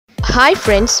Hi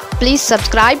friends, please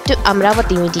subscribe to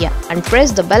Amaravathi Media and press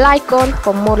the bell icon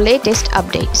for more latest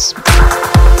updates.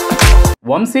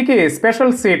 వంశీకి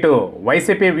special seat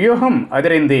YCP వ్యూహం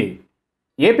అదిరింది.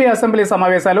 AP assembly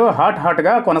సమావేశాలు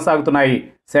హాట్గా కొనసాగుతున్నాయి.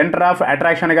 Centre of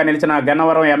అట్రాక్షన్గా నిలిచిన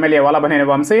Gannavaram MLA Vallabhaneni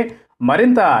Vamsi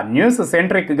మరింత news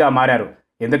సెంట్రిక్గా మారారు.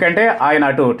 ఎందుకంటే ఆయన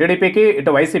అటు టీడీపీకి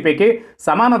ఇటు వైసీపీకి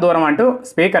సమాన దూరం అంటూ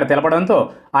స్పీకర్ తెలపడంతో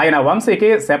ఆయన వంశీకి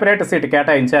సెపరేట్ సీటు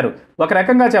కేటాయించారు. ఒక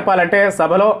రకంగా చెప్పాలంటే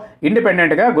సభలో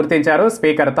ఇండిపెండెంట్గా గుర్తించారు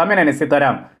స్పీకర్ తమ్మినేని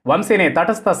సీతారాం. వంశీని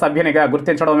తటస్థ సభ్యునిగా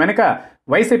గుర్తించడం వెనుక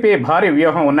వైసీపీ భారీ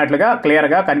వ్యూహం ఉన్నట్లుగా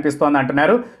క్లియర్గా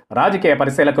కనిపిస్తోందంటున్నారు రాజకీయ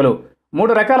పరిశీలకులు.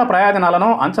 3 రకాల ప్రయోజనాలను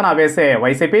అంచనా వేసే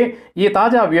వైసీపీ ఈ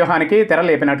తాజా వ్యూహానికి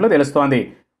తెరలేపినట్లు తెలుస్తోంది.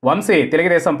 వంశీ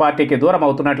తెలుగుదేశం పార్టీకి దూరం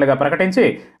అవుతున్నట్లుగా ప్రకటించి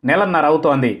నెలన్నర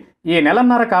అవుతోంది. ఈ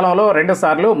నెలన్నర కాలంలో 2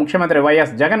 సార్లు ముఖ్యమంత్రి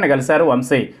వైఎస్ జగన్ని కలిశారు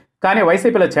వంశీ. కానీ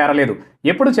వైసీపీలో చేరలేదు.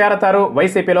 ఎప్పుడు చేరతారు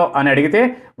వైసీపీలో అని అడిగితే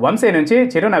వంశీ నుంచి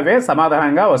చిరునవ్వే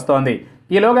సమాధానంగా వస్తోంది.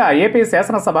 ఈలోగా ఏపీ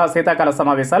శాసనసభ శీతాకాల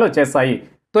సమావేశాలు వచ్చేశాయి.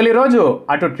 తొలి రోజు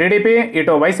అటు టీడీపీ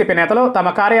ఇటు వైసీపీ నేతలు తమ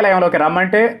కార్యాలయంలోకి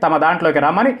రమ్మంటే తమ దాంట్లోకి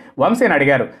రమ్మని వంశీని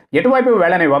అడిగారు. ఎటువైపు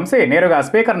వెళ్లని వంశీ నేరుగా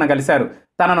స్పీకర్ను కలిశారు.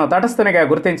 తనను తటస్థునిగా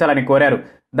గుర్తించాలని కోరారు.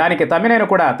 దానికి తమ్మినేని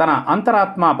కూడా తన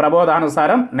అంతరాత్మ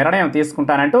ప్రబోధానుసారం నిర్ణయం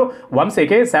తీసుకుంటానంటూ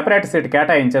వంశీకి సెపరేట్ సీట్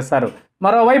కేటాయించేశారు.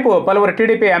 మరోవైపు పలువురు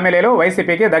టీడీపీ ఎమ్మెల్యేలు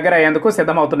వైసీపీకి దగ్గరయ్యేందుకు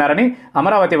సిద్ధమవుతున్నారని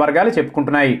అమరావతి వర్గాలు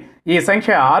చెప్పుకుంటున్నాయి. ఈ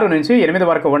సంఖ్య 6 నుంచి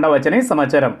 8 వరకు ఉండవచ్చని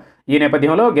సమాచారం. ఈ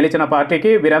నేపథ్యంలో గెలిచిన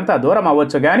పార్టీకి వీరంతా దూరం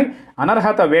అవ్వచ్చు గాని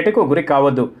అనర్హత వేటుకు గురి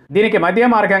కావద్దు. దీనికి మధ్య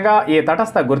మార్గంగా ఈ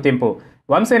తటస్థ గుర్తింపు.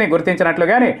 వంశీని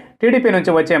గుర్తించినట్లుగానే టీడీపీ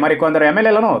నుంచి వచ్చే మరికొందరు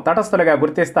ఎమ్మెల్యేలను తటస్థులుగా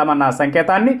గుర్తిస్తామన్న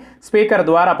సంకేతాన్ని స్పీకర్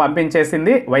ద్వారా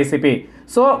పంపించేసింది వైసీపీ.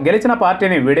 సో గెలిచిన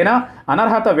పార్టీని విడినా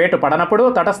అనర్హత వేటు పడనప్పుడు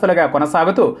తటస్థులుగా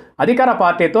కొనసాగుతూ అధికార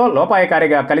పార్టీతో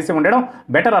లోపాయకారిగా కలిసి ఉండడం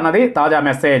బెటర్ అన్నది తాజా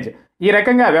మెసేజ్. ఈ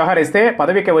రకంగా వ్యవహరిస్తే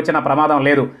పదవికి వచ్చిన ప్రమాదం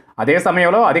లేదు. అదే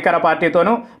సమయంలో అధికార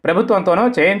పార్టీతోనూ ప్రభుత్వంతోనూ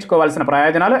చేయించుకోవాల్సిన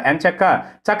ప్రయోజనాలు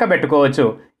చక్కబెట్టుకోవచ్చు.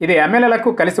 ఇది ఎమ్మెల్యేలకు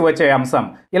కలిసి వచ్చే అంశం.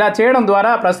 ఇలా చేయడం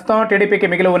ద్వారా ప్రస్తుతం టీడీపీకి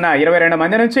మిగిలి ఉన్న 22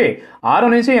 మంది నుంచి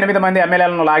 6 నుంచి 8 మంది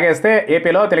ఎమ్మెల్యేలను లాగేస్తే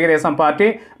ఏపీలో తెలుగుదేశం పార్టీ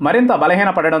మరింత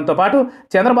బలహీనపడడంతో పాటు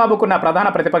చంద్రబాబుకున్న ప్రధాన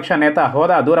ప్రతిపక్ష నేత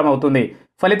హోదా దూరం అవుతుంది.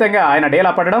 ఫలితంగా ఆయన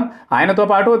డేలా పడడం, ఆయనతో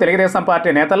పాటు తెలుగుదేశం పార్టీ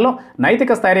నేతల్లో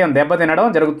నైతిక స్థైర్యం దెబ్బతినడం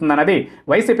జరుగుతుందన్నది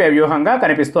వైసీపీ వ్యూహంగా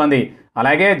కనిపిస్తోంది.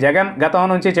 అలాగే జగన్ గతం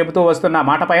నుంచి చెబుతూ వస్తున్న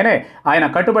మాటపైనే ఆయన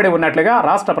కట్టుబడి ఉన్నట్లుగా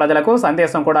రాష్ట్ర ప్రజలకు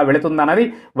సందేశం కూడా వెళుతుందన్నది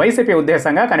వైసీపీ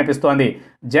ఉద్దేశంగా కనిపిస్తోంది.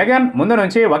 జగన్ ముందు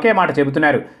నుంచి ఒకే మాట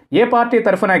చెబుతున్నారు. ఏ పార్టీ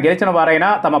తరఫున గెలిచిన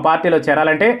వారైనా తమ పార్టీలో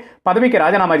చేరాలంటే పదవికి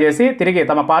రాజీనామా చేసి తిరిగి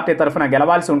తమ పార్టీ తరఫున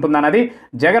గెలవాల్సి ఉంటుందన్నది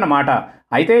జగన్ మాట.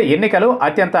 అయితే ఎన్నికలు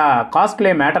అత్యంత కాస్ట్లీ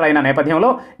మ్యాటర్ అయిన నేపథ్యంలో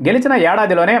గెలిచిన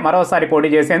ఏడాదిలోనే మరోసారి పోటీ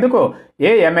చేసేందుకు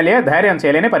ఏ ఎమ్మెల్యే ధైర్యం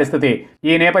చేయలేని పరిస్థితి.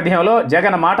 ఈ నేపథ్యంలో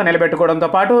జగన్ మాట నిలబెట్టుకోవడంతో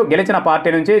పాటు గెలిచిన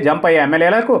పార్టీ నుంచి జంప్ అయ్యే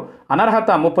ఎమ్మెల్యేలకు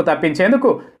అనర్హత ముప్పు తప్పించేందుకు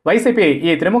వైసీపీ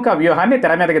ఈ త్రిముఖ వ్యూహాన్ని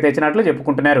తెర మీదకి తెచ్చినట్లు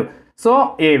చెప్పుకుంటున్నారు. సో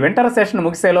ఈ వింటర్ సెషన్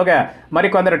ముగిసేలోగా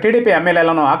మరికొందరు టీడీపీ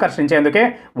ఎమ్మెల్యేలను ఆకర్షించేందుకే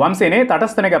వంశీని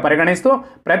తటస్థునిగా పరిగణిస్తూ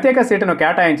ప్రత్యేక సీటును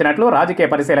కేటాయించినట్లు రాజకీయ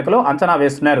పరిశీలకులు అంచనా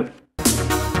వేస్తున్నారు.